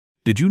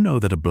Did you know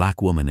that a black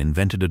woman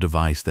invented a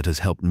device that has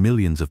helped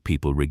millions of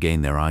people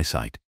regain their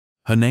eyesight?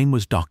 Her name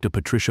was Dr.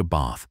 Patricia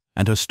Bath,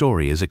 and her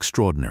story is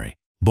extraordinary.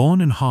 Born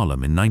in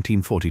Harlem in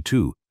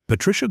 1942,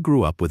 Patricia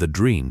grew up with a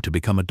dream to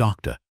become a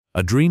doctor,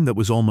 a dream that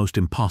was almost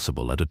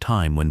impossible at a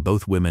time when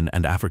both women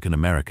and African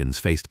Americans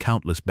faced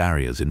countless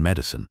barriers in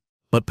medicine.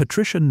 But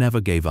Patricia never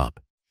gave up.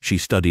 She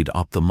studied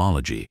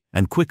ophthalmology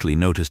and quickly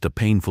noticed a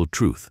painful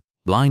truth.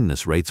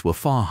 Blindness rates were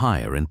far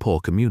higher in poor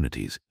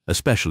communities,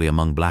 especially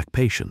among black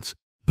patients.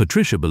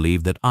 Patricia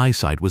believed that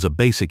eyesight was a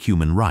basic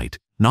human right,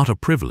 not a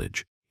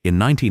privilege. In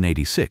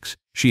 1986,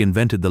 she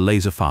invented the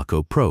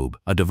Laserphaco Probe,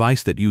 a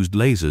device that used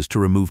lasers to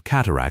remove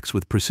cataracts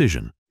with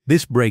precision.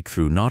 This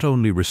breakthrough not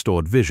only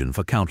restored vision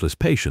for countless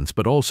patients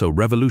but also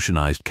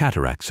revolutionized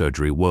cataract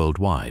surgery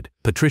worldwide.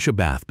 Patricia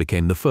Bath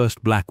became the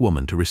first black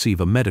woman to receive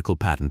a medical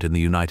patent in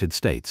the United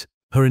States.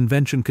 Her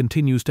invention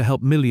continues to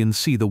help millions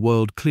see the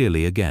world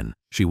clearly again.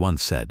 She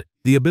once said,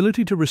 "The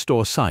ability to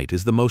restore sight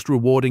is the most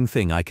rewarding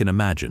thing I can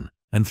imagine."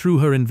 And through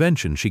her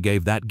invention she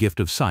gave that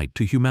gift of sight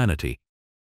to humanity.